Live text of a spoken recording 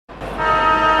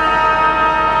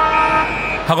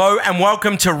Hello and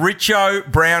welcome to Richo,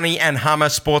 Brownie and Hummer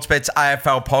Sportsbet's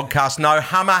AFL podcast. No,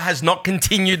 Hummer has not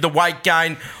continued the weight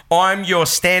gain. I'm your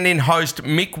stand-in host,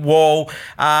 Mick Wall.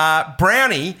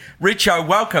 Brownie, Richo,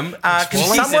 welcome.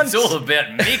 It's all about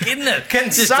Mick, isn't it?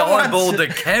 Just eyeballed the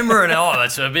camera and,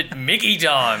 that's a bit Mickey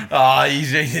time. Oh,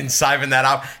 he's been saving that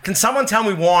up. Can someone tell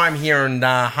me why I'm here and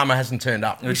Hummer hasn't turned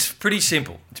up? It's pretty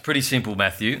simple. It's pretty simple,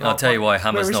 Matthew. I'll tell you why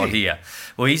Hummer's not here.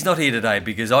 Well, he's not here today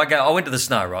because I went to the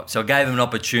snow, right? So I gave him an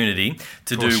opportunity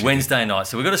to do Wednesday night.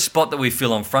 So we've got a spot that we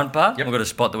fill on front bar. Yep. We've got a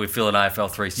spot that we fill at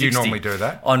AFL 360. You normally do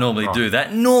that? I normally do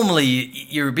that. Normally,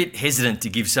 you're a bit hesitant to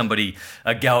give somebody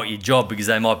a go at your job because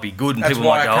they might be good and That's people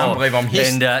might go, I can't believe I'm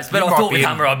here. But I thought with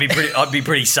Hummer I'd be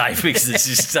pretty safe because it's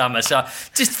just summer. So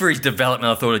just for his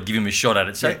development, I thought I'd give him a shot at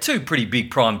it. So two pretty big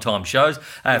prime time shows,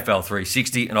 AFL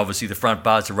 360 and obviously the front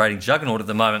bar's a rating juggernaut at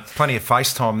the moment. Plenty of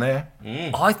FaceTime there.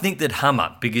 I think that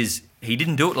Hummer, because he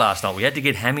didn't do it last night. We had to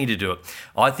get Hammy to do it.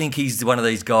 I think he's one of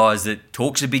these guys that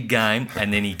talks a big game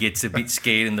and then he gets a bit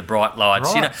scared in the bright lights.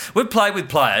 Right. You know, we've played with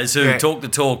players who talk the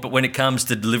talk, but when it comes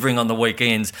to delivering on the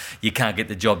weekends, you can't get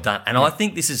the job done. And I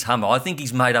think this is Hummer. I think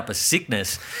he's made up a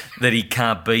sickness that he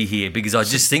can't be here because I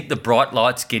just think the bright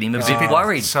lights get him a bit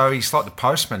worried. So he's like the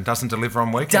postman, doesn't deliver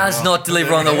on weekends. Does not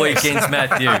deliver on the weekends,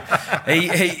 Matthew.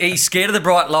 He's scared of the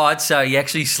bright lights, so he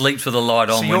actually sleeps with the light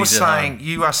on when he's at home.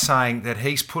 You are saying that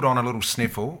he's put on a little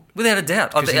sniffle? Without a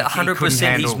doubt.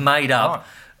 100% he's made up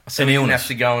so an you illness. have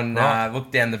to go and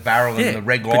look down the barrel and the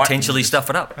red light. Potentially stuff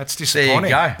it up. That's There disappointing.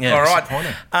 you go. Yeah, all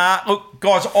right. Look,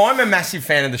 guys, I'm a massive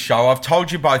fan of the show. I've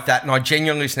told you both that, and I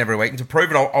genuinely listen every week. And to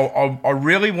prove it, I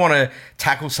really want to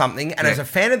tackle something. And as a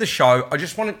fan of the show, I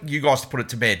just want you guys to put it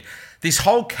to bed. This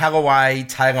whole Callaway,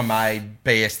 tailor-made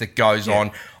BS that goes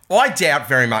on, I doubt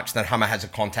very much that Hummer has a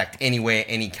contact anywhere,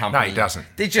 any company. No, he doesn't.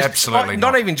 They're just, absolutely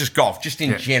not even just golf, just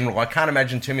in general. I can't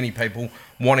imagine too many people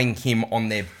wanting him on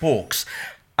their books.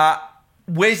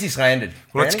 Where's this landed?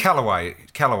 Well, it's Callaway.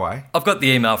 I've got the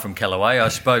email from Callaway. I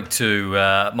spoke to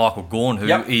Michael Gawn, who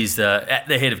is at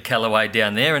the head of Callaway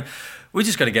down there, and we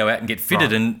just got to go out and get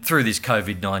fitted. And through this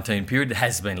COVID-19 period, it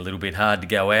has been a little bit hard to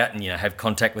go out and have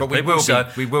contact with people.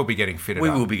 We will be getting fitted. We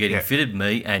will be getting fitted,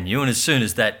 me and you. And as soon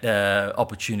as that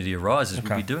opportunity arises,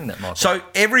 we'll be doing that, Michael. So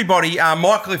everybody,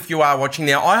 Michael, if you are watching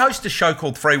now, I host a show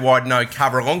called 3 Wide No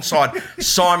Cover alongside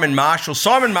Simon Marshall.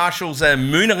 Simon Marshall's a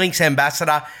Moonalinks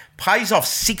ambassador, plays off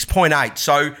 6.8.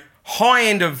 So high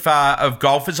end of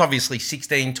golfers, obviously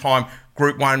 16-time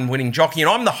Group 1 winning jockey. And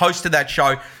I'm the host of that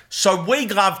show. So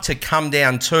we'd love to come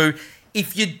down too.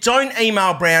 If you don't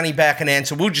email Brownie back an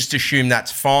answer, we'll just assume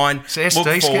that's fine. So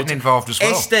SD's getting involved as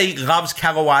well. SD loves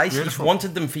Callaways. He's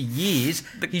wanted them for years.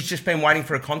 He's just been waiting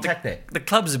for a contact there. The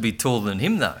club's a bit taller than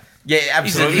him, though. Yeah,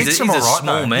 absolutely. He's a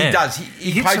small man. He does.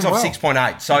 He plays off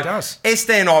 6.8. So he does. SD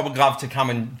and I would love to come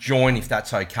and join if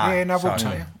that's okay. Yeah, no, we'll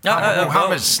tell you.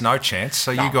 Hummer's no chance,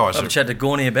 so you guys... I'll chat to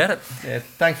Gorney about it. Yeah,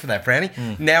 thanks for that, Brownie.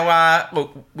 Now,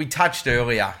 look, we touched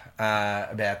earlier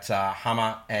about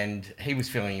Hummer, and he was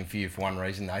filling in for you for one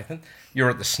reason, Nathan.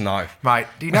 You're at the snow. Mate,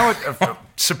 do you know what?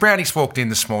 So Brownie's walked in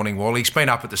this morning, Wally. He's been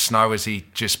up at the snow, as he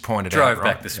just pointed out. Drove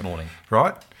back this morning.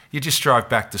 Right? You just drove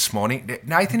back this morning.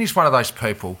 Nathan is one of those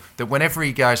people that whenever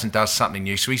he goes and does something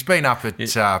new, so he's been up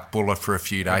at Buller for a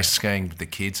few days skiing with the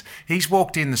kids. He's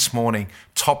walked in this morning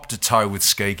top to toe with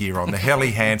ski gear on, the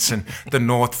Helly Hansen, the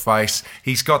North Face.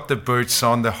 He's got the boots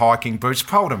on, the hiking boots.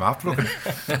 Pulled him up. Look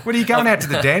at what are you going out to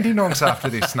the Dandenongs after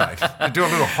this, Nate? To do a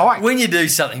little hike. When you do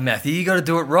something, Matthew, you got to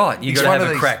do it right. You got to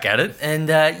have a crack at it,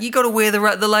 and you got to wear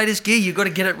the latest gear. You got to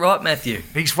get it right, Matthew.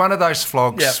 He's one of those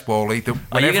flogs, Wally. That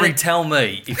are you going to tell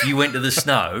me if you went to the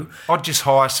snow? I'd just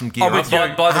hire some gear. By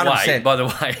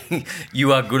the way,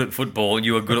 you are good at football and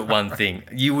you are good at one thing.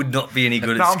 You would not be any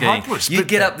good at skiing. You'd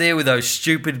get up there with those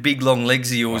stupid big long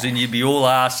legs of yours and you'd be all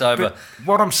arse over. But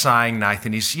what I'm saying,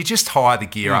 Nathan, is you just hire the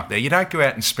gear up there. You don't go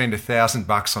out and spend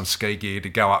 $1,000 on ski gear to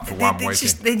go up for one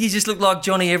weekend. Then you just look like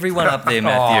Johnny Everyone up there,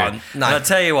 Matthew. No. And I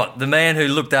tell you what, the man who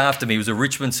looked after me was a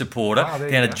Richmond supporter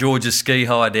down at Georgia Ski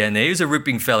High down there. He was a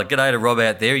ripping fella. G'day to Rob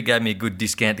out there. He gave me a good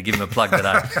discount to give him a plug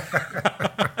today.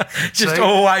 Just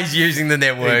always using the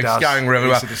networks, going really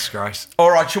well. It's a disgrace.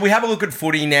 All right, shall we have a look at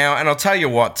footy now? And I'll tell you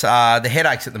what, the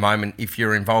headaches at the moment if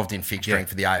you're involved in fixturing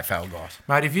for the AFL guys.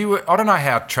 Mate, I don't know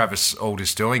how Travis Auld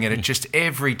is doing it. It just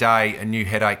every day a new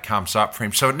headache comes up for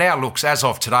him. So it now looks, as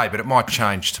of today, but it might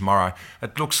change tomorrow,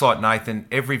 it looks like, Nathan,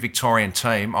 every Victorian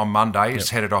team on Monday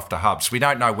is headed off to hubs. We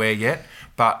don't know where yet,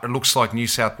 but it looks like New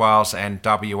South Wales and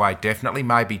WA definitely,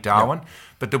 maybe Darwin.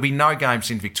 But there'll be no games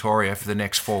in Victoria for the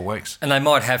next 4 weeks. And they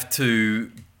might have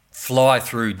to fly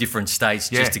through different states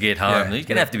just to get home. Yeah, He's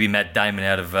going to have to be Matt Damon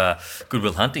out of Good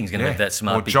Will Hunting. He's going to have that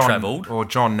smart, big travelled. Or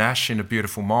John Nash in A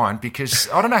Beautiful Mind, because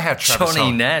I don't know how Travis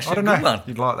Johnny Nash, I don't know. Good one.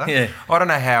 You'd like that? Yeah. I don't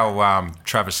know how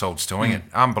Travis Holt's doing it.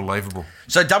 Unbelievable.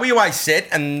 So WA set,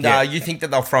 and you think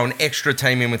that they'll throw an extra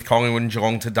team in with Collingwood and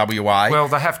Geelong to WA? Well,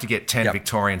 they have to get 10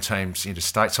 Victorian teams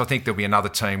interstate, so I think there'll be another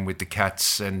team with the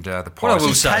Cats and the Pies.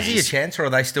 Is Tassie a chance, or are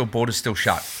they still borders still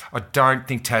shut? I don't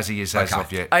think Tassie is as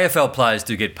of yet. AFL players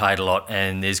do get paid a lot,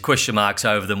 and there's question marks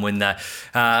over them when they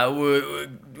were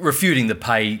refuting the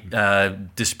pay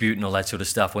dispute and all that sort of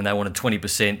stuff when they wanted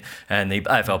 20% and the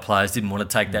AFL players didn't want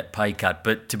to take that pay cut.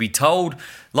 But to be told,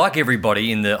 like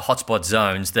everybody in the hotspot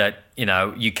zones, that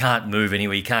you can't move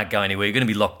anywhere, you can't go anywhere, you're going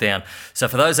to be locked down. So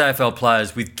for those AFL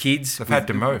players with kids... They've had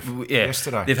to move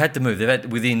yesterday. They've had to move. They've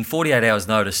had, within 48 hours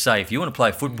notice, say, if you want to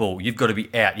play football, you've got to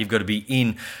be out. You've got to be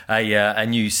in a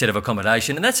new set of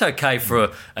accommodation. And that's okay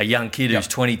for a young kid who's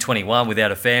 20, 21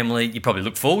 without a family. You probably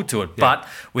look forward to it. But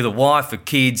with a wife, or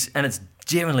kids, and it's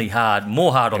generally hard,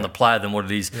 more hard on the player than what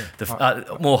it is,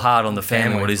 more hard on the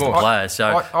family than what it is the player.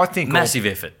 So I think massive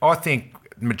effort. I think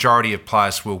majority of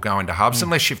players will go into hubs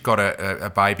unless you've got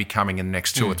a baby coming in the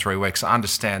next 2 or 3 weeks. I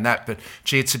understand that, but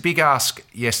gee, it's a big ask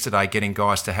yesterday getting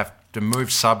guys to have to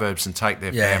move suburbs and take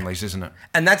their families, isn't it?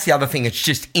 And that's the other thing. It's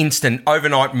just instant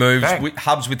overnight moves,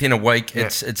 hubs within a week. Yeah.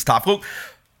 It's tough. Look,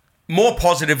 more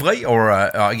positively, or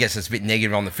I guess it's a bit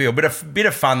negative on the field, but a bit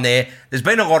of fun there. There's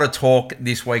been a lot of talk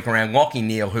this week around Lachie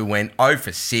Neale, who went 0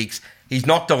 for 6. He's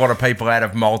knocked a lot of people out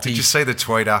of multi. Did you see the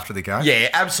tweet after the game? Yeah,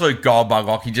 absolute gold by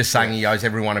Lachie, just saying he owes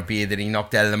everyone a beer that he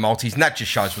knocked out of the multis, and that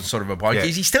just shows what sort of a bloke he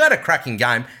is. He still had a cracking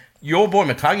game. Your boy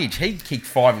McCluggage, he kicked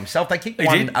 5 himself. They kicked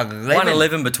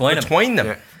 111 between them.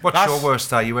 Yeah. What's your worst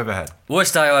day you ever had?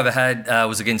 Worst day I ever had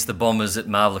was against the Bombers at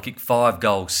Marvel. I kicked 5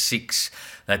 goals, 6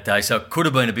 that day. So it could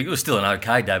have been it was still an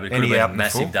okay day, but it could have been a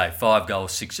massive day. 5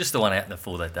 goals, 6, just the one out in the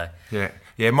full that day.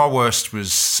 Yeah, my worst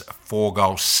was 4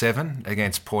 goals, 7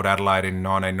 against Port Adelaide in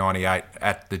 1998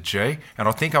 at the G. And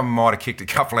I think I might have kicked a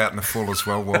couple out in the full as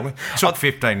well, Wally. Took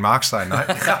 15 marks though, mate.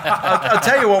 I'll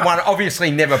tell you what, one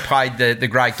obviously never played the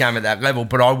great game at that level,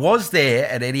 but I was there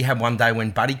at Etihad one day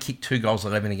when Buddy kicked 2 goals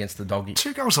 11 against the Doggies.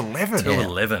 2 goals 11?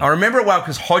 11. I remember it well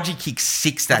because Hodgie kicked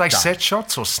 6 that day. Were they set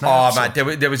shots or snaps? Oh,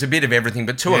 mate, there was a bit of everything,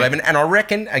 but 2-11. And I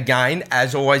reckon, again,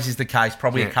 as always is the case,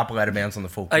 probably a couple out of bounds on the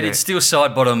full. Hey, did Steel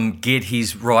Sidebottom get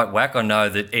his right whack? I know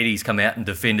that Eddie's come out and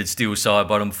defended Steel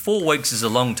Sidebottom. 4 weeks is a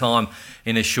long time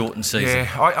in a shortened season.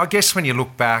 Yeah, I guess when you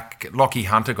look back, Lachie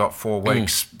Hunter got 4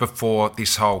 weeks before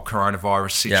this whole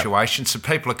coronavirus situation, so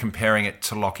people are comparing it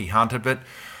to Lachie Hunter. But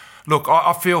look,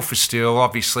 I feel for Steel.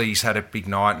 Obviously, he's had a big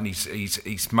night and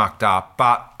he's mucked up.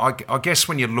 But I guess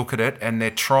when you look at it and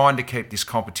they're trying to keep this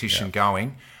competition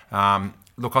going,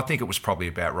 look, I think it was probably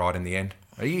about right in the end.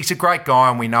 He's a great guy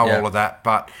and we know all of that,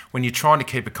 but when you're trying to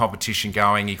keep a competition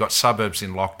going, you've got suburbs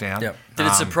in lockdown. Did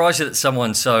it surprise you that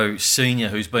someone so senior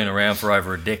who's been around for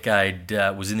over a decade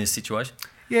was in this situation?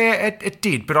 Yeah, it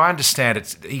did, but I understand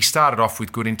it. He started off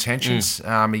with good intentions.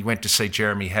 He went to see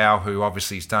Jeremy Howe, who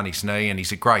obviously has done his knee, and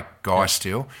he's a great guy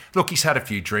still. Look, he's had a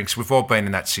few drinks. We've all been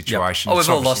in that situation. Oh, we've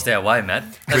all lost our way, Matt.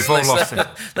 We've all lost it.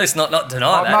 Let's not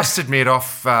deny that. I must admit,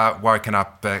 I've woken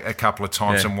up a couple of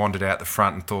times and wandered out the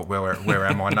front and thought, where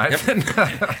am I, Nathan?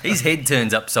 His head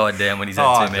turns upside down when he's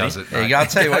had too many. Does it, there you go. I'll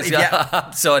tell you what.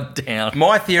 Upside down.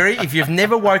 My theory, if you've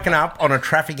never woken up on a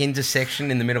traffic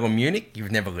intersection in the middle of Munich,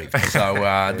 you've never lived. So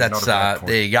that's...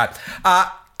 there you go.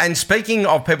 And speaking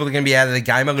of people that are going to be out of the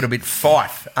game a little bit,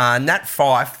 Fife. Nat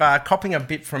Fife copping a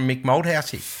bit from Mick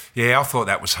Moldhouse here. Yeah, I thought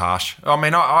that was harsh. I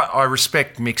mean, I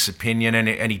respect Mick's opinion,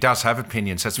 and he does have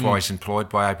opinions. That's why he's employed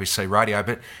by ABC Radio.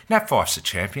 But Nat Fife's a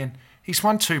champion. He's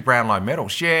won 2 Brownlow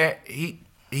medals. Yeah, he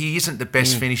isn't the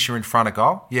best finisher in front of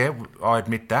goal. Yeah, I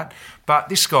admit that. But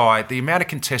this guy, the amount of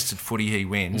contested footy he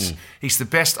wins, he's the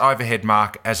best overhead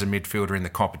mark as a midfielder in the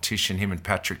competition, him and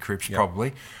Patrick Cripps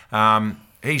probably.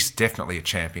 He's definitely a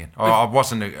champion.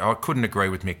 I couldn't agree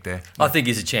with Mick there. I think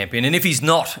he's a champion. And if he's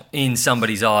not in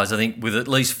somebody's eyes, I think with at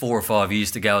least 4 or 5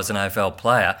 years to go as an AFL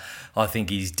player, I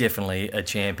think he's definitely a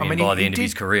champion by the end of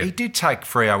his career. He did take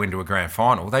Freo into a grand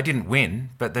final. They didn't win,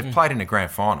 but they've played in a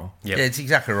grand final. Yep. Yeah, it's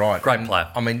exactly right. Great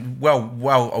player. I mean,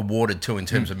 well awarded too in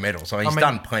terms of medals. I mean, he's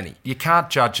done plenty. You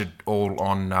can't judge it all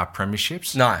on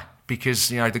premierships. No. Because,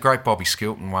 the great Bobby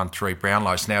Skilton won 3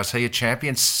 Brownlows. Now, is he a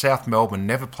champion? South Melbourne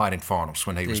never played in finals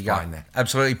when he was playing there.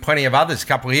 Absolutely. Plenty of others, a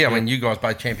couple here. I mean, you guys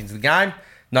both champions of the game.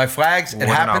 No flags. It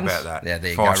happens. I don't know about that. Yeah,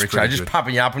 there you go, Richo. Just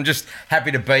pumping you up. I'm just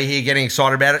happy to be here, getting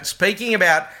excited about it. Speaking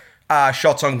about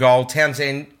shots on goal,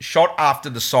 Townsend shot after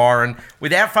the siren.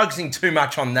 Without focusing too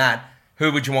much on that,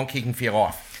 who would you want kicking for your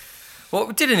life? Well,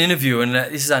 we did an interview, and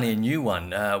this is only a new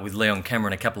one, with Leon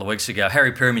Cameron a couple of weeks ago.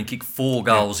 Harry Perryman kicked 4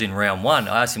 goals in round 1.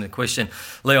 I asked him the question,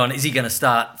 Leon, is he going to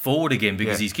start forward again?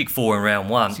 Because he's kicked 4 in round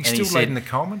 1. Is he still leading the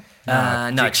Coleman?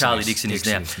 No, Charlie Dixon is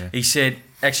now. He said,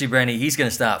 actually, Brandy, he's going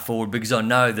to start forward because I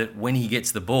know that when he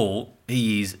gets the ball,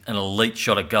 he is an elite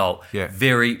shot at goal. Yeah.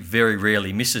 Very, very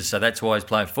rarely misses. So that's why he's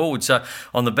playing forward. So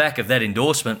on the back of that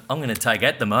endorsement, I'm going to take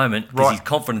at the moment, because his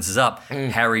confidence is up,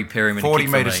 Harry Perryman. 40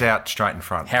 metres out, straight in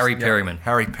front. Harry Perryman.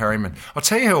 Harry Perryman. I'll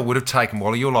tell you who I would have taken,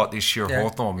 Wally. You're like this, you're a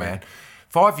Hawthorn man.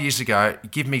 5 years ago,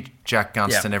 give me Jack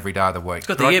Gunston every day of the week. He's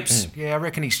got the yips. Yeah, I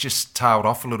reckon he's just tailed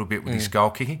off a little bit with his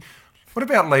goal kicking. What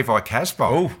about Levi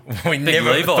Casbolt? Oh, we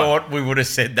never thought we would have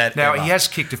said that. Now, ever. he has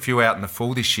kicked a few out in the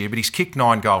full this year, but he's kicked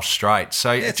 9 goals straight.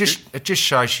 So it just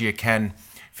shows you can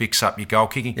fix up your goal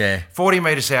kicking. Yeah. 40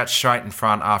 metres out straight in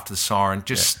front after the siren.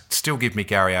 Just still give me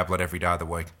Gary Ablett every day of the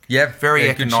week. Yeah, Very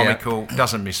yeah, good economical,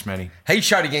 doesn't miss many. He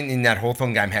showed again in that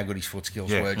Hawthorn game how good his foot skills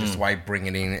were, just the way of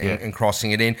bringing it in and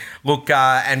crossing it in. Look,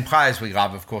 and players we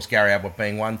love, of course, Gary Ablett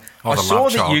being one. I saw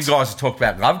that you guys talked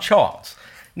about love childs.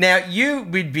 Now, you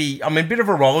would be, a bit of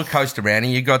a roller coaster around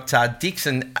here. You got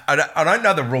Dixon. I don't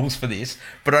know the rules for this,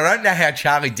 but I don't know how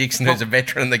Charlie Dixon, who's a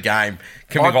veteran in the game,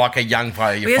 can be like a young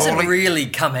player. He hasn't really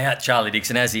come out, Charlie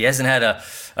Dixon, has he? He hasn't had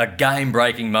a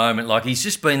game-breaking moment. Like, he's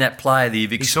just been that player that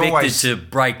you've expected to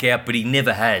break out, but he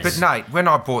never has. But, Nate, when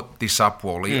I brought this up,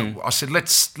 Wally, I said,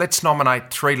 let's nominate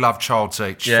 3 love childs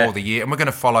each for the year, and we're going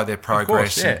to follow their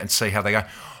progress and see how they go.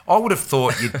 I would have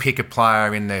thought you'd pick a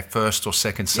player in their first or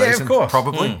second season,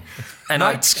 probably. And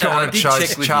Nate's gone and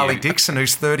chose Charlie Dixon,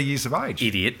 who's 30 years of age.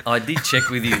 Idiot. I did check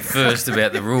with you first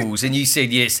about the rules, and you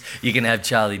said, yes, you can have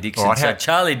Charlie Dixon. Right, so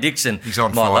Charlie Dixon, he's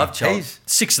on my fire. love child,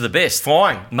 6 of the best.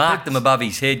 Flying. Marked them above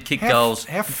his head, kick goals.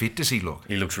 How fit does he look?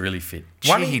 He looks really fit.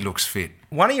 He looks fit.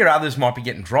 One of your others might be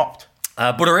getting dropped.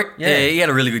 Buderick, he had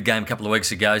a really good game a couple of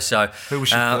weeks ago. So who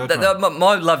was your third one?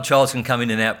 My love childs can come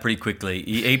in and out pretty quickly.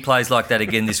 He plays like that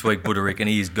again this week, Buderick, and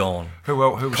he is gone. Who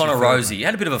was Connor your third Rosie. He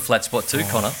had a bit of a flat spot too,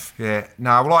 Connor. Yeah.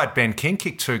 No, well, I had Ben King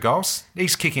kick 2 goals.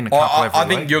 He's kicking a couple every I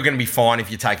think week. you're going to be fine if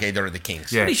you take either of the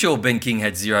Kings. Yeah. Pretty sure Ben King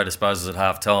had 0 disposals at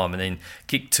half time and then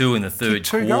kicked 2 in the third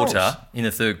Kicked 2 quarter. goals. In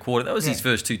the third quarter. That was his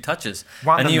first 2 touches.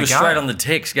 Won and them he the was game. straight on the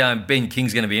text going, Ben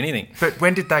King's going to be anything. But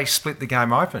when did they split the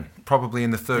game open? Probably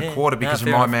in the third quarter because of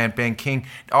fair my enough. man Ben King.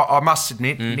 I must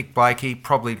admit, Nick Blakey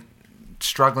probably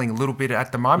struggling a little bit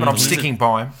at the moment. I'm sticking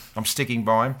by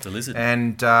him. The lizard.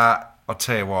 And I'll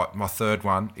tell you what, my third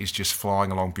one is just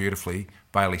flying along beautifully.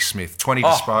 Bailey Smith, 20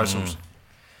 disposals.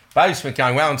 Bailey Smith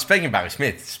going well. And speaking of Bailey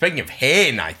Smith, speaking of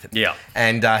hair, Nathan. Yeah.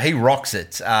 And he rocks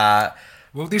it.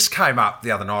 Well, this came up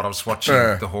the other night. I was watching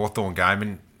the Hawthorn game,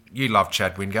 and you love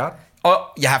Chad Wingard.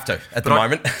 Oh, you have to at the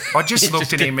moment. I just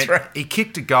looked at him, and he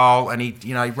kicked a goal, and he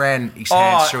ran his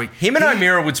hands through. Him and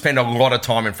O'Meara would spend a lot of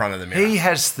time in front of the mirror. He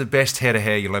has the best head of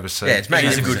hair you'll ever see. Yeah, it's He's a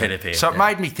magnificent. good head of hair. So it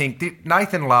made me think,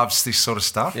 Nathan loves this sort of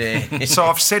stuff. Yeah. So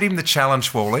I've set him the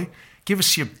challenge, Wally. Give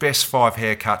us your best 5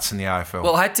 haircuts in the AFL.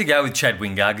 Well, I had to go with Chad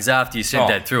Wingard because after you sent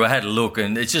that through, I had a look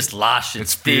and it's just lush,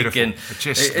 it's thick, beautiful. and It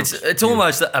just looks it's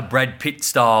almost a Brad Pitt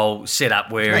style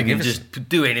setup where he can magnificent. just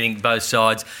do anything both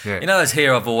sides. Yeah. You know, his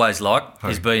hair I've always liked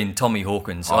has been Tommy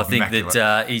Hawkins. I think immaculate.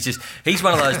 that he's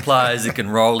one of those players that can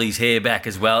roll his hair back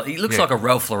as well. He looks like a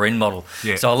Ralph Lauren model.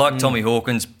 Yeah. So I like Tommy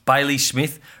Hawkins. Bailey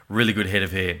Smith, really good head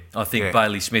of hair. I think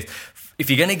Bailey Smith. If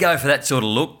you're going to go for that sort of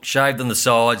look, shaved on the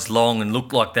sides, long, and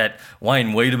look like that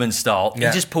Wayne Wiedemann style, he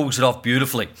just pulls it off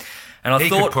beautifully. And I he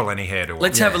thought, could pull any hair to it.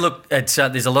 let's have a look at.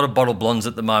 There's a lot of bottle blondes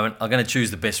at the moment. I'm going to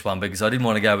choose the best one because I didn't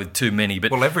want to go with too many.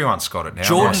 But Well, everyone's got it now.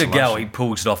 Jordan Nice DeGoey selection.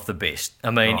 pulls it off the best. I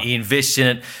mean, he invests in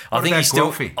it. I What think about he's still.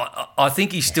 Guelphy? I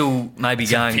think he's still maybe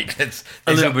going That's-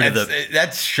 a little bit of that's- the.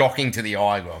 That's shocking to the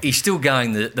eye, Will. He's still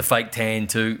going the fake tan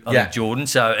too, I Yeah. think, Jordan.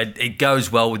 So it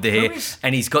goes well with the hair. is?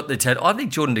 And he's got the tan. I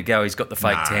think Jordan DeGoey's got the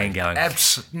fake tan going.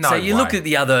 No so you look way. at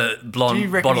the other Do you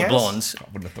blonde reckon bottle he has? blondes.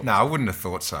 No, I wouldn't have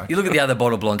thought so. You look at the other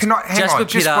bottle blondes. Can I- hang Jasper on,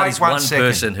 just Pittard wait is 1 one second.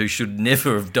 person who should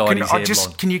never have dyed his hair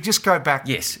blonde. Can you just go back?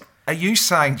 Yes. Are you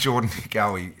saying Jordan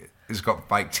DeGoey has got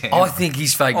fake tan? I think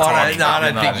he's fake Oh, tan. no, I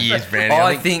don't think he is, Brandy.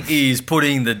 I think he is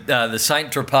putting the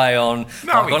Saint Tropez on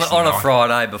No, like he's on a not.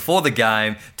 Friday before the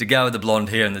game to go with the blonde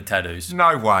hair and the tattoos.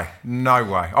 No way. No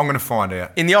way. I'm going to find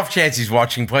out. In the off chance he's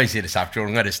watching, please hit us up,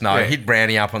 Jordan. Let us know. Yeah. Hit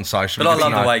Brownie up on social. But I Let us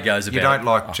love know. the way he goes about You don't it.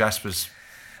 like Jasper's...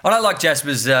 I don't like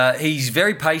Jasper's. He's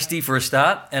very pasty for a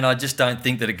start, and I just don't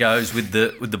think that it goes with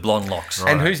the blonde locks.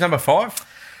 And who's number 5?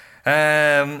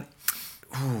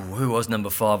 Who was number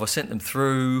 5? I sent them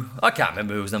through. I can't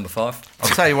remember who was number 5. I'll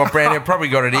tell you what, Brownie, I've probably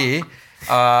got it here.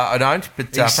 I don't, but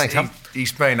thanks, Hum.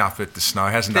 he's been up at the Snow,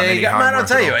 hasn't done There any you go, homework mate. I'll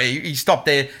tell at you, all. he stopped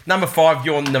there. Number 5,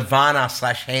 your Nirvana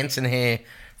 / Hanson hair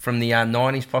from the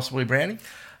 90s, possibly, Brownie.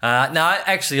 No,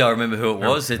 actually, I remember who it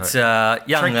was. It's Trent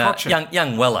Cotchin.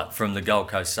 young Weller from the Gold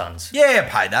Coast Suns. Yeah,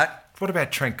 pay that. What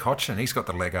about Trent Cotchin? He's got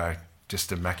the Lego,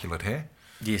 just immaculate hair.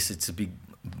 Yes, it's a big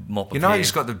mop of You know hair.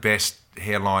 he's got the best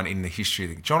hairline in the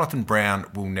history. Jonathan Brown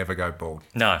will never go bald.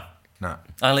 No, No.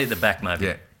 only at the back, maybe.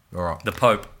 Yeah. All right. The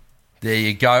Pope. There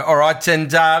you go. All right,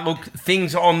 and look,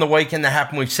 things on the weekend that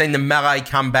happened. We've seen the melee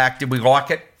come back. Did we like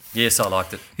it? Yes, I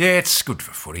liked it. Yeah, it's good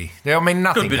for footy. I mean,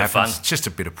 nothing Good bit of happens. fun. It's just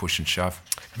a bit of push and shove.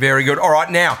 Very good. All right,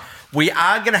 now, we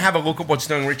are going to have a look at what's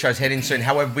doing Richo's head in soon.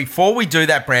 However, before we do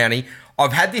that, Brownie,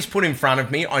 I've had this put in front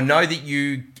of me. I know that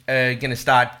you are going to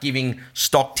start giving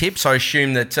stock tips. I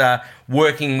assume that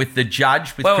working with the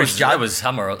judge, with Chris Judd, that was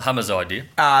Hummer's idea.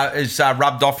 is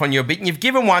rubbed off on you a bit. And you've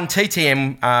given one,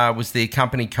 TTM was the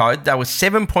company code. They were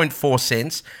 7.4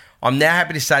 cents. I'm now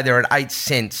happy to say they're at 8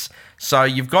 cents. So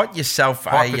you've got yourself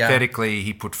Hypothetically,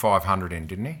 he put 500 in,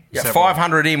 didn't he? yeah, Is that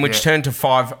 500 in, which Yeah. turned to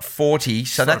 540.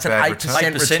 So not that's a an bad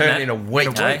 8% return. return 8%, in a mate. week.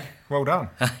 In a week. Well done.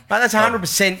 But that's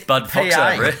 100% Bud Fox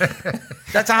PA. over it.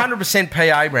 That's 100%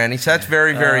 PA, Brownie. So that's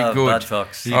very, very good. Bud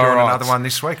Fox. Are you All doing right. another one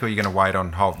this week, or are you going to wait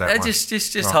on hold that one? Just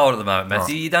Right. hold at the moment,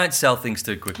 Matthew. Right. You don't sell things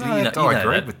too quickly. No, you know I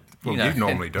agree, that. but well, know. you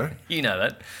normally do. You know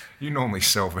that. You normally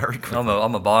sell very quickly.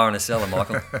 I'm a buyer and a seller,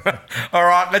 Michael. All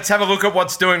right, let's have a look at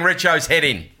what's doing Richo's head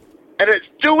in. And it's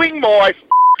doing my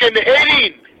f***ing head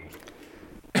in.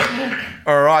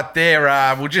 All right, there.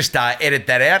 We'll just edit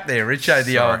that out there, Richo,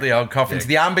 the Sorry. old coffins. Yeah.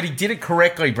 The arm, but he did it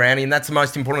correctly, Brownie, and that's the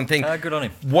most important thing. Good on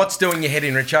him. What's doing your head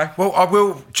in, Richo? Well, I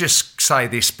will just say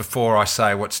this before I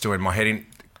say what's doing my head in.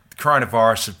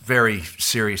 Coronavirus, a very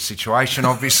serious situation,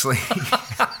 obviously.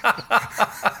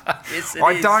 Yes,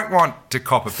 I don't want to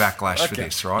cop a backlash for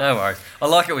this, right? No worries. I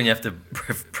like it when you have to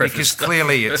preface Because stuff.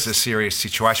 clearly it's a serious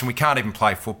situation. We can't even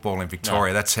play football in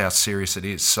Victoria. That's how serious it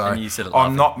is. So And you said it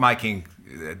I'm laughing. not making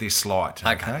this light.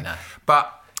 Okay, no.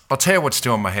 But I'll tell you what's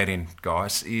doing my head in,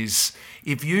 guys, is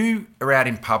if you are out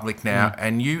in public now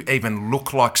and you even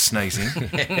look like sneezing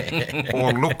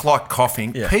or look like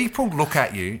coughing, people look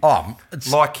at you It's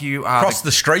like you are across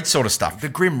the street sort of stuff. the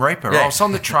Grim Reaper. Yeah. I was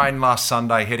on the train last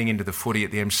Sunday heading into the footy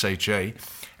at the MCG,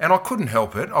 and I couldn't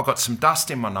help it. I got some dust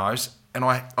in my nose, and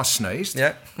I sneezed.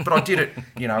 Yeah. But I did it,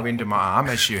 into my arm,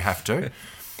 as you have to.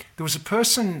 There was a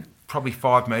person probably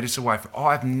 5 metres away.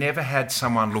 I've never had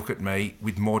someone look at me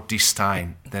with more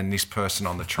disdain than this person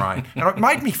on the train. And it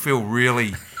made me feel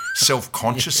really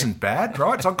self-conscious and bad,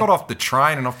 right? So I got off the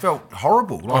train and I felt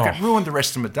horrible. Like it ruined the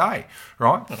rest of my day,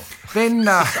 right? Then...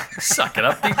 Suck it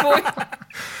up, big boy.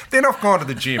 Then I've gone to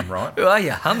the gym, right? Who are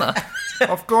you, Hummer?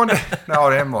 I've gone to... No,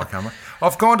 I am like Hummer.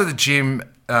 I've gone to the gym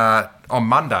on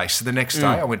Monday, so the next day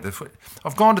I went to the foot.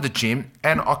 I've gone to the gym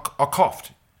and I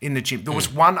coughed in the gym. There was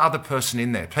one other person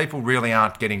in there. People really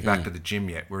aren't getting back to the gym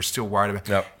yet. We're still worried about...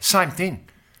 Yep. Same thing.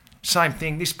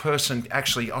 This person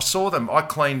actually... I saw them. I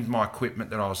cleaned my equipment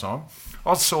that I was on.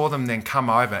 I saw them then come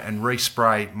over and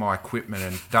respray my equipment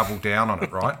and double down on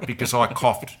it, right? Because I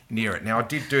coughed near it. Now, I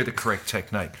did do the correct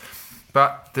technique.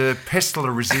 But the peste de la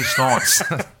resistance...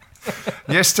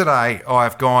 Yesterday,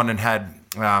 I've gone and had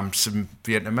some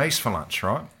Vietnamese for lunch,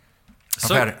 right?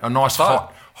 So, I've had a nice pho.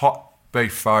 hot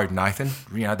beef pho, Nathan.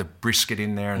 The brisket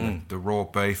in there and the raw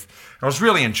beef. I was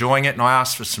really enjoying it, and I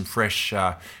asked for some fresh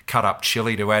cut up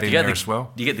chili to add in there as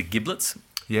well. Do you get the giblets?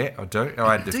 Yeah, I do.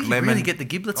 I had the Do you lemon. really get the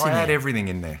giblets I in had there? everything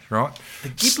in there, right? The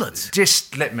giblets?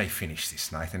 Just let me finish this,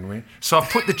 Nathan. will you? So I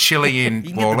put the chili in, You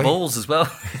can get the Wally. balls as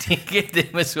well. Do you get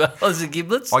them as well as the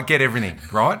giblets? I get everything,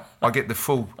 right? I get the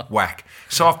full whack.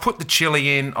 So I've put the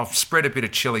chili in. I've spread a bit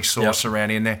of chili sauce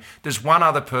around in there. There's one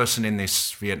other person in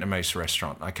this Vietnamese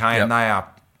restaurant, okay? Yep. And they are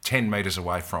 10 metres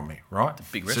away from me, right?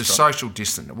 big So restaurant. social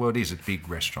distance. Well, it is a big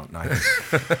restaurant,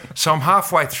 Nathan. So I'm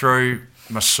halfway through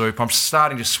my soup. I'm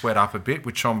starting to sweat up a bit,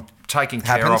 which I'm taking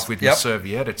care Happens. of with Yep. my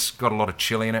serviette. It's got a lot of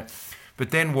chili in it.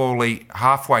 But then, Wally,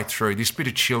 halfway through, this bit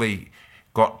of chili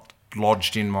got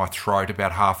lodged in my throat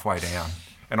about halfway down.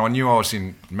 And I knew I was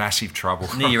in massive trouble.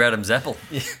 Near your Adam's apple.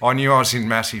 I knew I was in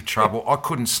massive trouble. I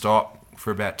couldn't stop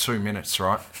for about 2 minutes,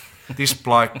 right? This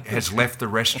bloke has left the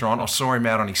restaurant. I saw him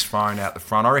out on his phone out the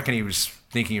front. I reckon he was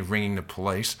thinking of ringing the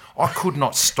police. I could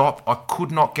not stop. I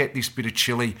could not get this bit of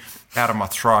chili out of my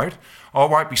throat. I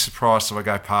won't be surprised if I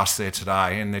go past there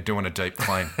today and they're doing a deep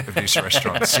clean of this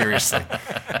restaurant, seriously.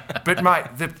 But, mate,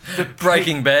 the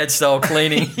Breaking Bad style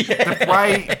cleaning.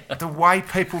 the way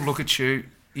people look at you,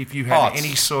 if you have it's-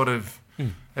 any sort of...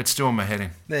 It's doing my head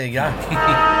in. There you go.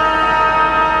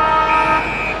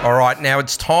 All right, now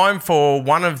it's time for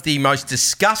one of the most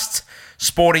discussed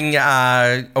sporting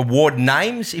award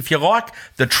names, if you like,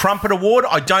 the Trumpet Award.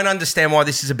 I don't understand why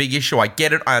this is a big issue. I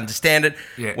get it. I understand it.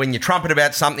 Yeah. When you trumpet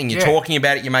about something, you're talking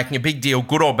about it, you're making a big deal,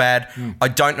 good or bad. I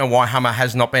don't know why Hummer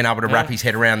has not been able to wrap his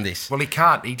head around this. Well, he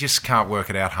can't. He just can't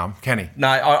work it out, can he? No,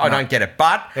 I don't get it.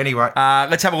 But anyway,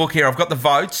 let's have a look here. I've got the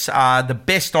votes. The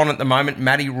best on at the moment,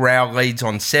 Matty Rowell leads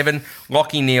on 7.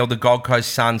 Lachie Neale, the Gold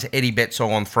Coast Suns, Eddie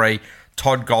Betzel on 3.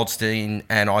 Todd Goldstein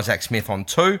and Isaac Smith on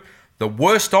 2. The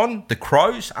worst on, the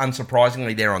Crows,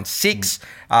 unsurprisingly, they're on 6.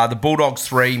 The Bulldogs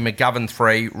 3, McGovern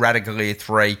 3, Radaglia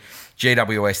 3,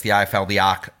 GWS, the AFL, the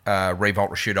ARC, Revolt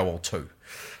Rashudo all 2.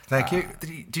 Thank you.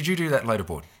 Did you do that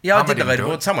leaderboard? Yeah, I did the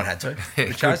leaderboard. Someone had to.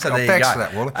 Yeah, so there you thanks go. for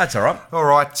that, Wally. That's all right. All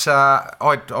right.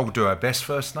 I'll do our best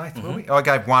first, Nathan, will we? I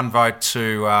gave 1 vote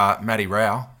to Matty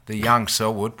Rowell, the young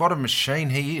Selwood. What a machine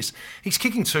he is. He's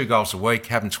kicking 2 goals a week,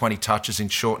 having 20 touches in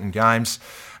shortened games.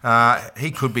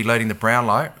 He could be leading the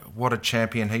Brownlow. What a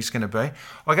champion he's going to be.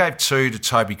 I gave 2 to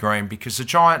Toby Green because the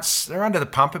Giants, they're under the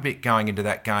pump a bit going into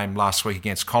that game last week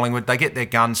against Collingwood. They get their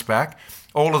guns back.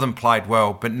 All of them played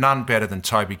well, but none better than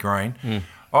Toby Green.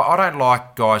 I don't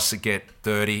like guys that get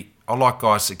 30. I like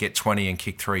guys that get 20 and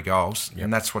kick 3 goals,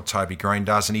 and that's what Toby Green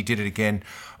does, and he did it again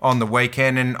on the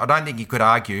weekend, and I don't think you could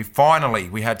argue. Finally,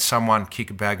 we had someone kick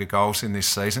a bag of goals in this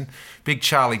season. Big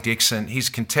Charlie Dixon, his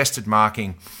contested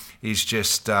marking is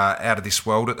just out of this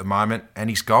world at the moment, and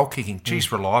his goal kicking,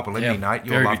 geez, reliable, isn't he, Nate?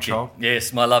 Your love child.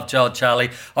 Yes, my love child, Charlie.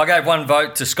 I gave 1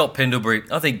 vote to Scott Pendlebury.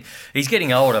 I think he's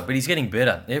getting older, but he's getting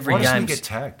better. Every Why doesn't he game's- get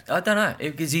tagged? I don't know,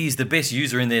 because he's the best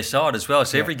user in their side as well.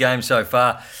 So every game so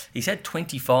far, he's had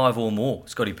 25 or more,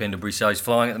 Scotty Pendlebury, so he's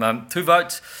flying at the moment. 2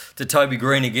 votes to Toby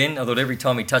Green again. I thought every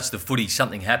time he touched the footy,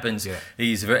 something happens. Yeah.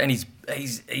 He's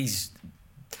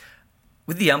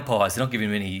with the umpires, they're not giving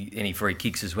him any free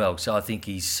kicks as well. So I think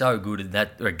he's so good in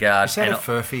that regard. Is that a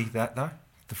furphy, that though?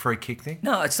 The free kick thing?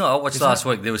 No, it's not. I watched last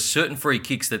week. There were certain free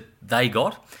kicks that they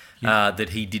got that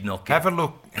he did not get.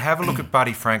 Have a look at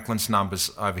Buddy Franklin's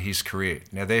numbers over his career.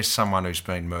 Now, there's someone who's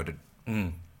been murdered,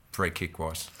 free kick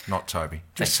wise, not Toby.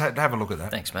 Just have a look at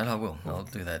that. Thanks, mate. I will. I'll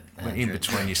do that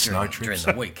Between your snow during trips.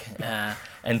 the week.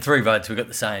 And 3 votes. We got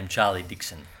the same. Charlie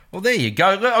Dixon. Well, there you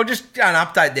go. Look, I'll just an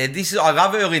update there. I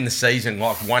love early in the season,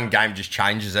 like one game just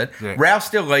changes it. Yeah. Ralph's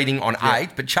still leading on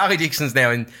 8, but Charlie Dixon's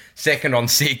now in second on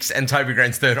 6, and Toby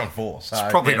Green's third on 4. So, It's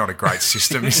probably not a great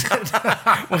system, is it?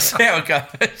 We'll see how it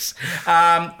goes.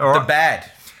 The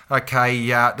bad. Okay,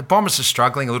 the Bombers are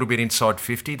struggling a little bit inside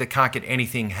 50. They can't get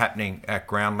anything happening at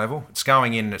ground level. It's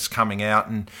going in, it's coming out,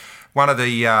 and one of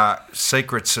the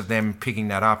secrets of them picking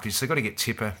that up is they've got to get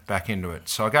Tipper back into it.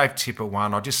 So I gave Tipper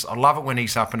 1. I love it when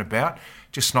he's up and about,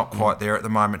 just not quite there at the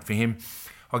moment for him.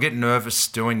 I get nervous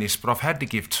doing this, but I've had to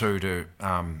give 2 to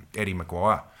Eddie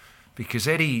Maguire because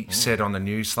Eddie said on the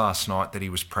news last night that he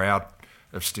was proud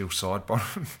of Steel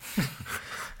Sidebottom.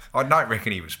 I don't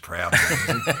reckon he was proud.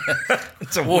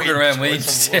 It's a Walking weird around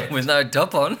choice of words. with no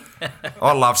top on.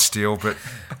 I love Steel, but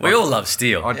We all love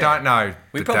Steele. I don't know.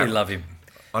 We probably love him.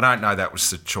 I don't know that was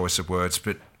the choice of words,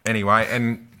 but anyway,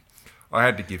 and I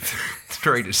had to give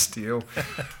 3 to Steele.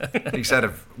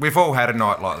 We've all had a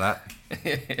night like that,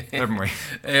 haven't we?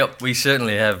 Yep, we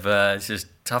certainly have. It's just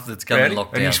tough that's coming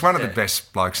locked down. And he's one of the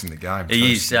best blokes in the game.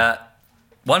 He is.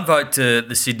 1 vote to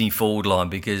the Sydney forward line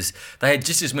because they had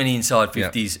just as many inside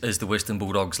 50s as the Western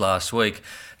Bulldogs last week.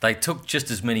 They took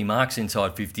just as many marks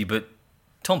inside 50, but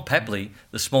Tom Papley,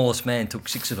 the smallest man, took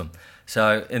 6 of them.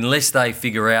 So unless they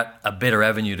figure out a better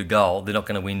avenue to goal, they're not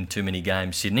going to win too many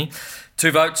games, Sydney. 2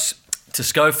 votes to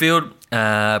Schofield.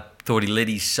 Thought he let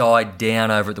his side down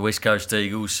over at the West Coast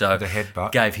Eagles. So the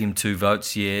headbutt. Gave him 2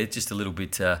 votes, just a little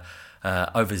bit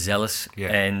overzealous. Yeah.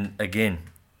 And again,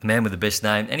 the man with the best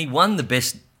name. And he won the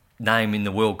best name in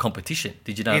the world competition.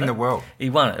 Did you know that? In the world?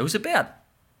 He won it. It was about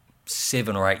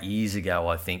 7 or 8 years ago,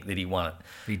 I think, that he won it.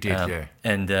 He did, yeah.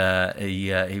 And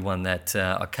he won that.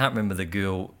 I can't remember the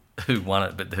girl who won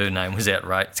it, but her name was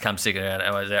outrageous. It's come second out.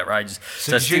 It was outrageous.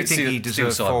 So did you think he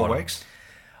deserved 4 weeks?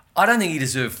 I don't think he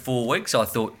deserved 4 weeks. I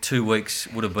thought 2 weeks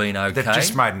would have been okay. They've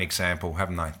just made an example,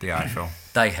 haven't they, the AFL?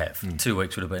 They have. 2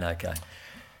 weeks would have been okay.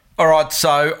 All right,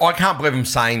 so I can't believe I'm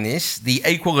saying this. The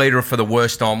equal leader for the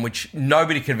worst on, which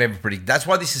nobody could have ever predicted. That's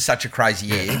why this is such a crazy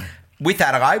year. With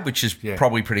Adelaide, which is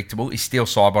probably predictable, is Steel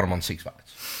Sidebottom on 6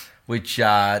 votes, which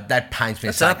that pains me.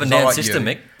 It's an up and down system,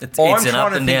 Mick. It's an up and down year. I'm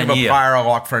trying to think of a player I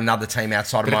like for another team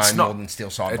outside of my own more than Steel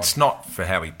Sidebottom. It's not for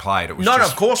how he played. It was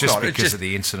of course just not. because of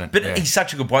the incident. But he's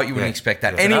such a good bloke, you wouldn't expect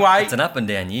that. It's Anyway, it's an up and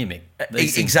down year, Mick.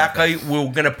 Exactly.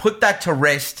 We're going to put that to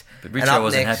rest But And Richo up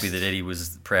wasn't next- happy that Eddie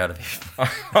was proud of him.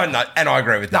 I know, and I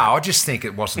agree with No, that. I just think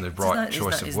it wasn't the right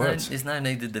choice of words. There's no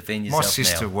need to defend My yourself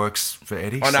sister now. works for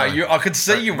Eddie. I know, so I could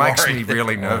see you it makes worried. me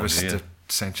really nervous dear. to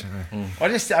censure her. I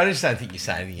just don't think you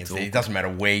say anything against it. It doesn't matter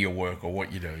where you work or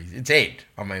what you do. It's Ed.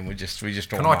 I mean, we just all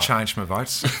Can know. I change my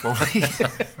votes?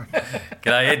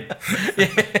 G'day, Ed.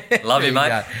 Love you, There you mate.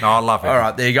 go. No, I love it. All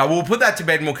right, there you go. We'll put that to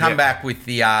bed and we'll come Yeah. back with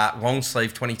the long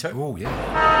sleeve 22. Oh, yeah.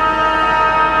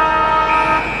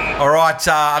 All right,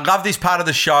 I love this part of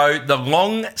the show. The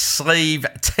long sleeve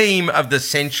team of the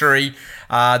century,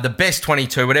 the best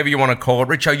 22, whatever you want to call it.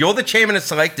 Richo, you're the chairman of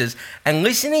selectors, and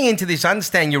listening into this,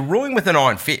 understand you're ruling with an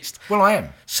iron fist. Well, I am.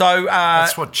 So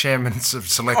That's what chairmen of I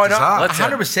selectors know. are. That's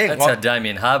 100%. That's Like- how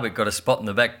Damien Hardwick got a spot in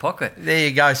the back pocket. there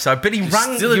you go. So, but he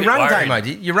rung. still a You bit rung worried.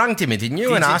 Damo. You rung Dimmer, didn't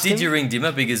you? and asked Did him. you ring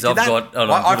Dimmer? Because Did I've that- got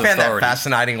on I good found authority. that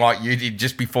fascinating, like you did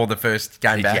just before the first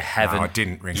game Did back. you haven't? No, I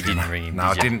didn't ring You him. didn't ring him. No,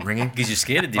 I did you? didn't ring him. Because you're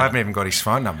scared of I haven't Dimmer. even got his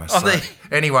phone number. Oh, So. there-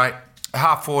 Anyway,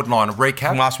 half forward line, a recap.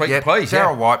 From last week, please, yeah.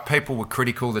 Darryl White, people were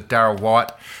critical that Darryl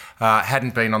White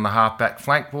hadn't been on the half-back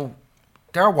flank. Well,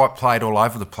 Darryl White played all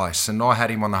over the place, and I had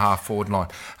him on the half-forward line.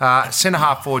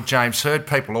 Centre-half forward, James Hird,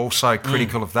 people also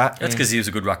critical of that. That's because he was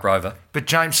a good ruck rover. But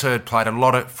James Hird played a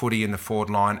lot of footy in the forward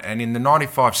line, and in the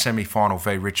 95 semi-final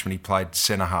v Richmond, he played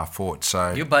centre-half forward.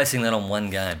 So You're basing that on one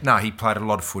game. no, he played a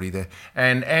lot of footy there.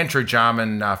 And Andrew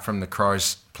Jarman from the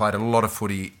Crows played a lot of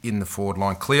footy in the forward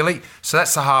line, clearly. So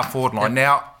that's the half-forward line.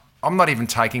 Now, I'm not even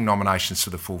taking nominations for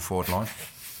the full forward line,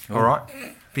 all right?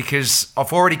 Because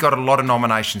I've already got a lot of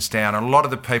nominations down, and a lot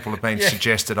of the people have been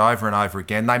suggested over and over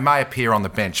again. They may appear on the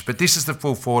bench, but this is the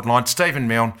full forward line. Stephen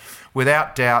Milne,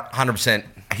 without doubt, 100%.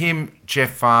 him,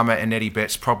 Jeff Farmer and Eddie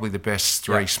Betts, probably the best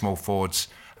three Yep. small forwards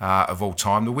of all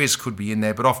time. The Wiz could be in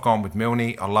there, but I've gone with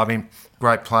Milne. I love him.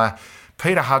 Great player.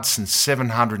 Peter Hudson,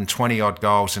 720-odd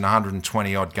goals in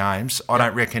 120-odd games. I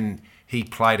don't reckon he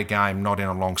played a game not in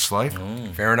a long sleeve.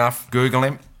 Fair enough. Google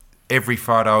him. Every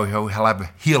photo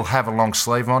he'll have a long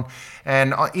sleeve on.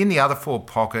 And in the other forward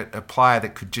pocket, a player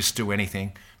that could just do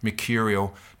anything,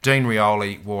 mercurial. Dean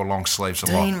Rioli wore long sleeves a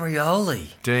Dean lot. Rioli.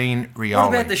 Dean Rioli. What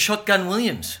about the Shotgun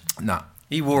Williams? No.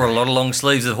 He wore a lot of long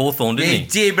sleeves at Hawthorn, didn't He he?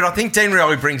 did, but I think Dean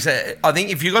Rioli brings I think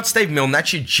if you've got Steve Milne,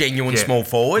 that's your genuine Yeah. small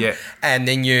forward. Yeah. And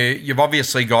then you've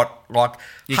obviously got, like,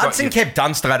 You got Hudson your- kept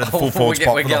Dunster out of the full forward we're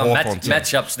spot for the going Hawthorn team.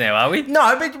 matchups now, are we?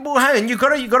 No, but well, hang on, you've got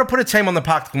to put a team on the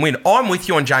park that can win. I'm with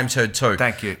you on James Hird too.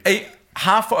 Thank you.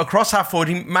 Across half forward,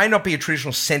 he may not be a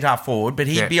traditional centre half forward, but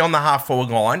he'd Yeah. be on the half forward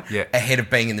line Yeah. ahead of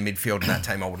being in the midfield in that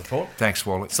team, I would have thought. Thanks,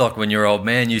 Wally. It's like when your old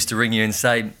man used to ring you and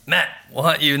say, Matt,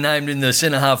 why aren't you named in the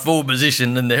centre half forward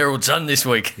position in the Herald Sun this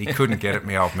week? He couldn't get it,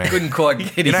 me old man. Couldn't quite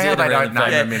get You his know how head they around don't the name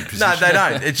fact. him in position? No, they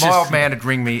don't. It's My just, old man would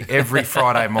ring me every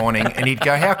Friday morning and he'd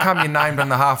go, how come you're named on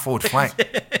the half-forward flank?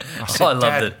 I I loved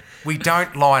 "Dad, it. we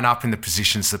don't line up in the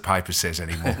positions the paper says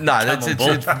anymore. No,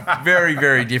 it's very,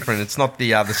 very different. It's not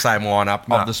the same lineup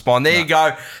of the spine. There you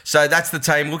go. So that's the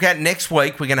team. Look at next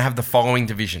week. We're going to have the following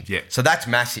division. Yeah. So that's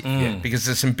massive because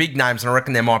there's some big names, and I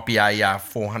reckon there might be a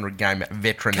 400 game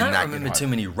veteran in Can't that. remember too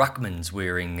many ruckmans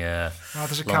wearing there's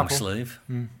a long couple. sleeve.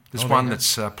 There's one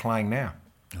that's playing now.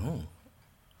 Oh,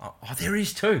 there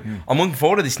is too. I'm looking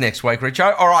forward to this next week,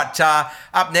 Richo. All right,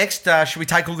 up next, should we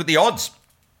take a look at the odds?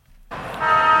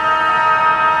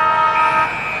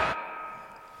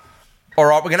 All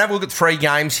right, we're going to have a look at 3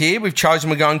 games here. We're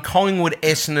going Collingwood,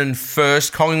 Essendon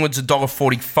first. Collingwood's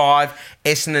 $1.45,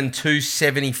 Essendon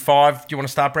 $2.75. Do you want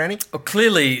to start, Brownie? Well,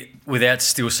 clearly, without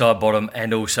Steel Side Bottom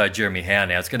and also Jeremy Howe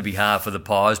now, it's going to be hard for the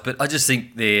Pies, but I just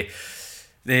think their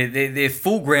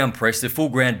full ground press, their full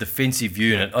ground defensive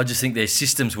unit, I just think their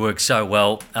systems work so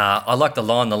well. I like the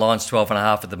line. The line's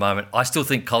 12.5 at the moment. I still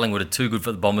think Collingwood are too good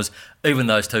for the Bombers, even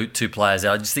those two players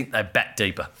out. I just think they bat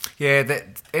deeper. Yeah,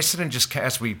 Essendon just,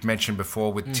 as we mentioned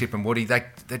before with Tip and Woody,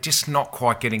 they're just not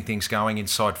quite getting things going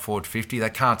inside forward 50. They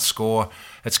can't score.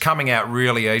 It's coming out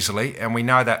really easily, and we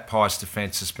know that Pies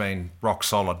defence has been rock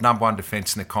solid. Number 1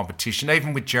 defence in the competition.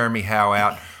 Even with Jeremy Howe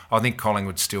out, I think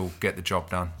Collingwood still get the job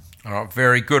done. All right,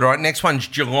 very good. All right, next one's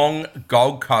Geelong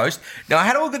Gold Coast. Now, I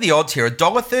had a look at the odds here.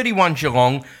 $1.31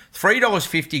 Geelong,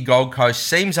 $3.50 Gold Coast.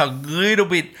 Seems a little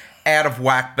bit out of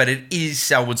whack, but it is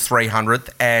Selwood's 300th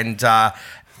and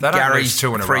They don't Gary's lose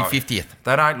 2 in a row. 350th.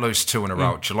 They don't lose 2 in a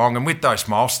row at Geelong. And with those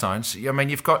milestones, I mean,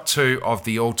 you've got 2 of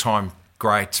the all-time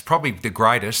greats, probably the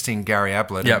greatest in Gary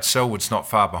Ablett, Yep. and Selwood's not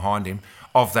far behind him,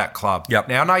 of that club. Yep.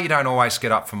 Now, I know you don't always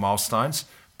get up for milestones,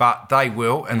 but they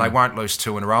will, and they won't lose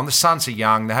 2 in a row. And the Suns are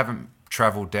young. They haven't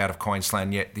travelled out of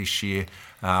Queensland yet this year.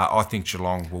 I think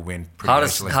Geelong will win pretty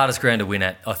easily. Hardest ground to win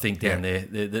at, I think, down there.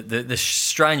 The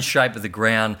strange shape of the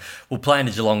ground will play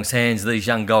into Geelong's hands. These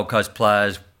young Gold Coast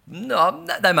players No,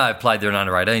 they may have played their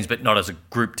under-18s, but not as a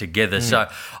group together. So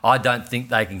I don't think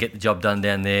they can get the job done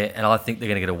down there, and I think they're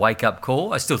going to get a wake-up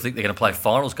call. I still think they're going to play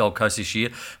finals, Gold Coast this year,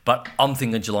 but I'm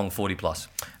thinking Geelong 40+.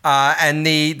 And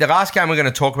the last game we're going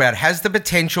to talk about has the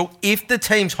potential, if the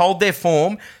teams hold their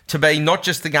form, to be not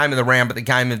just the game of the round, but the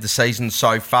game of the season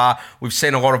so far. We've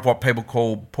seen a lot of what people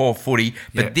call poor footy,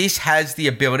 but this has the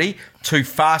ability to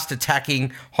fast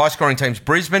attacking, high-scoring teams.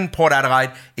 Brisbane, Port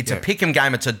Adelaide, it's a pick-em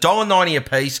game. It's $1.90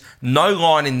 apiece, no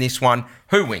line in this one.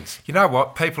 Who wins? You know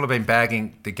what? People have been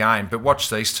bagging the game, but watch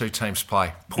these two teams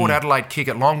play. Port Adelaide kick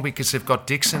it long because they've got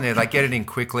Dixon there. They get it in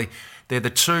quickly. They're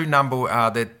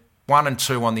the they're 1 and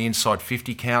 2 on the inside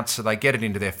 50 count, so they get it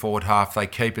into their forward half. They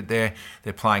keep it there.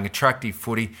 They're playing attractive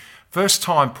footy. First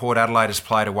time Port Adelaide has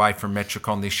played away from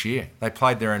Metricon this year. They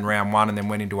played there in round 1 and then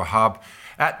went into a hub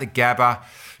at the Gabba.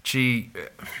 Gee,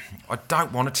 I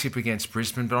don't want to tip against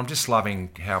Brisbane, but I'm just loving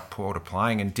how Port are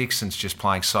playing, and Dixon's just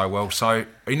playing so well. So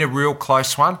in a real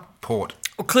close one, Port.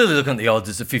 Well, clearly looking at the odds,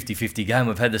 it's a 50-50 game.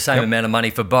 We've had the same amount of money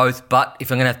for both, but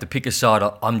if I'm going to have to pick a side,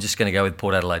 I'm just going to go with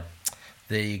Port Adelaide.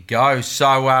 There you go.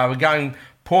 So we're going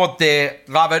Port there.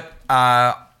 Love it.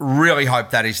 Really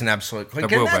hope that is an absolute click.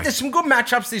 There's some good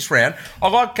matchups this round. I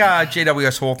like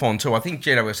GWS Hawthorn too. I think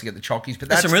GWS will get the chockies, but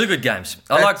there's some really good games.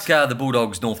 I like the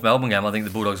Bulldogs North Melbourne game. I think the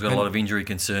Bulldogs got a lot of injury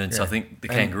concerns. So I think the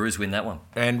Kangaroos win that one.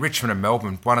 And Richmond and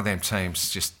Melbourne, one of them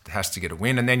teams just has to get a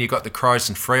win. And then you've got the Crows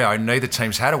and Freo. Neither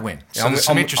team's had a win. So there's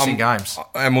some interesting games.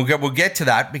 And we'll get to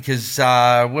that because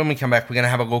when we come back, we're going to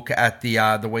have a look at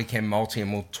the weekend multi,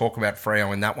 and we'll talk about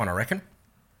Freo in that one, I reckon.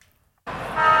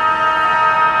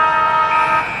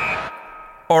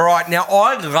 All right, now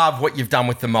I love what you've done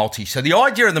with the multi. So the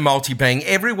idea of the multi being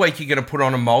every week you're going to put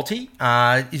on a multi.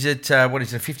 Is it, what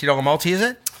is it, a $50 multi, is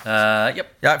it?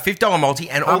 Yep. Yeah, $50 multi.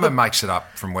 And all makes it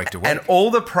up from week to week. And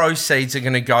all the proceeds are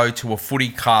going to go to a footy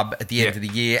club at the end of the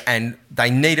year, and they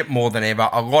need it more than ever.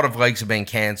 A lot of leagues have been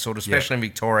cancelled, especially in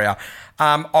Victoria.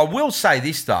 I will say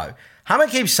this, though. Hammer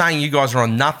keeps saying you guys are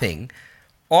on nothing.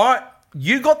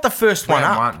 You got the first one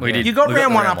up. We did. You got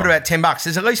round one up at about $10.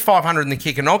 There's at least 500 in the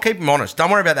kick, and I'll keep them honest.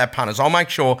 Don't worry about that, punters. I'll make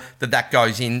sure that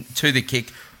goes in to the kick.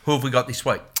 Who have we got this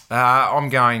week? I'm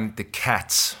going the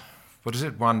Cats. What is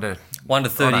it? 1 to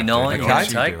 39.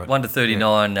 Okay. 1 to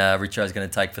 39. Richo's going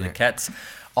to take for the Cats.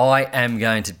 I am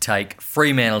going to take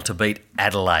Fremantle to beat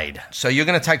Adelaide. So you're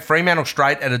going to take Fremantle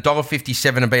straight at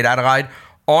 $1.57 to beat Adelaide.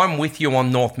 I'm with you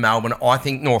on North Melbourne. I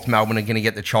think North Melbourne are going to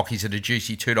get the chockies at a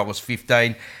juicy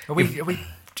 $2.15.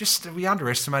 Are we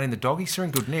underestimating the doggies? They're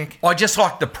in good nick. I just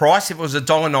like the price. If it was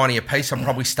 $1.90 a piece, I'd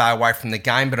probably stay away from the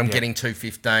game, but I'm getting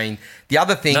 $2.15. The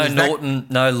other thing is Norton,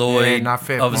 no Lloyd.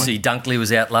 Obviously, point. Dunkley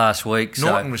was out last week.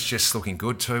 Norton was just looking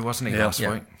good too, wasn't he, last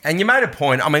week? And you made a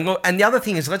point. I mean, look, and the other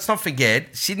thing is, let's not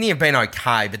forget, Sydney have been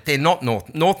okay, but they're not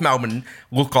North Melbourne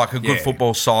look like a good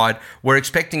football side. We're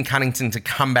expecting Cunnington to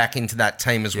come back into that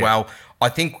team as well. I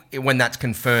think when that's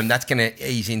confirmed, that's going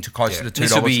to ease into closer to $2.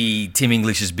 This will be Tim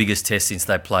English's biggest test since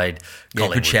they played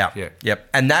Collingwood. Good shout. Yep.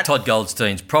 And that Todd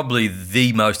Goldstein's probably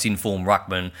the most informed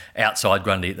ruckman outside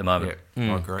Grundy at the moment.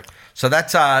 I agree. So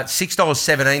that's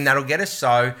 $6.17 that'll get us.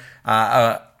 So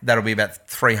that'll be about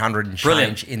 300 and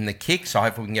change in the kick. So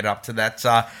hopefully we can get up to that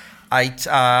eight.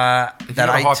 Have you got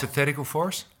a hypothetical for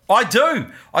us? I do.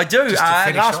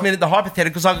 Last minute, the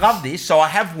hypotheticals. I love this. So I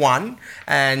have one,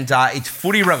 and it's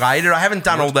footy related. I haven't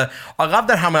done all the. I love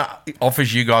that Hummer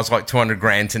offers you guys like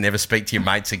 $200,000 to never speak to your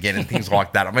mates again and things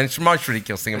like that. I mean, it's the most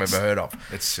ridiculous thing I've ever heard of.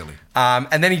 It's silly.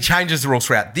 And then he changes the rules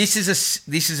throughout. This is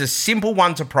a simple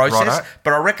one to process,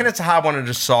 but I reckon it's a hard one to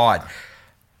decide.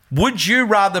 Would you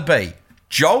rather be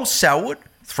Joel Selwood,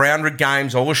 300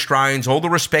 games, all Australians, all the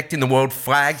respect in the world,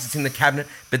 flags, it's in the cabinet,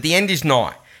 but the end is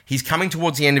nigh. He's coming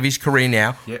towards the end of his career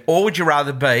now. Yep. Or would you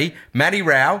rather be Matty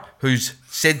Rowell, who's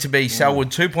said to be Selwood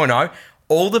 2.0,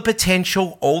 all the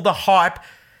potential, all the hype.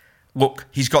 Look,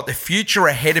 he's got the future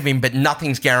ahead of him, but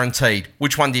nothing's guaranteed.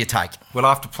 Which one do you take? Well,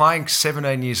 after playing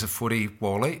 17 years of footy,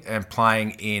 Wally, and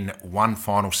playing in one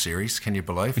final series, can you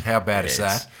believe? How bad is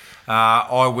that?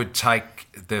 I would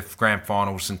take the grand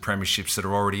finals and premierships that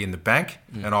are already in the bank,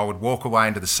 and I would walk away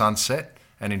into the sunset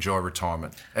and enjoy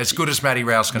retirement. As good as Matty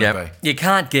Rowell's going to be. You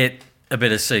can't get a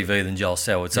better CV than Joel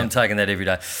Selwood, so I'm taking that every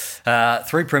day. 3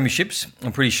 premierships,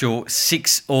 I'm pretty sure,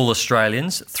 6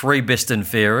 All-Australians, 3 best and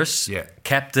fairest,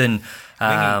 captain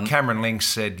Cameron Ling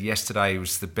said yesterday he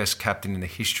was the best captain in the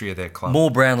history of their club. More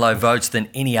Brownlow votes than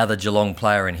any other Geelong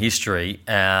player in history.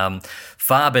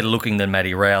 Far better looking than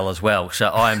Matty Rowell as well. So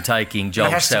I am taking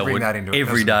Joel Selwood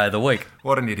every day of the week.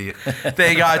 What an idiot.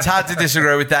 There you go. It's hard to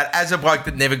disagree with that. As a bloke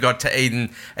that never got to even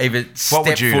step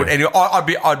would you foot, do? anyway,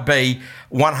 I'd be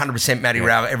 100% Matty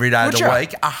Rowell every day of the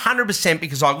week. 100%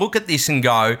 because I look at this and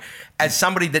go, as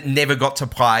somebody that never got to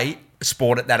play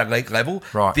sport at that elite level,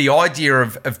 right. The idea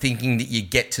of thinking that you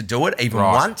get to do it even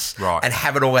once and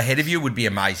have it all ahead of you would be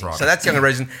amazing. Right. So that's the only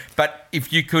reason. But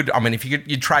if you could,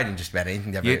 you'd trade in just about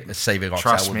anything to have a CV like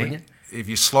Selwood, wouldn't you? If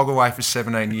you slog away for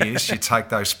 17 years, you take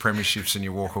those premierships and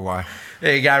you walk away.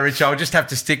 There you go, Rich. I'll just have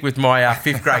to stick with my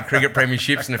fifth grade cricket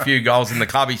premierships and a few goals in the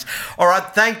clubbies. All right,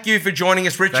 thank you for joining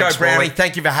us, Richo Brownie. Wally.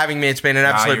 Thank you for having me. It's been an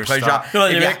absolute pleasure.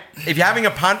 If you're having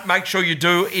a punt, make sure you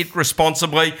do it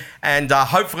responsibly, and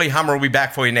hopefully Hummer will be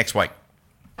back for you next week.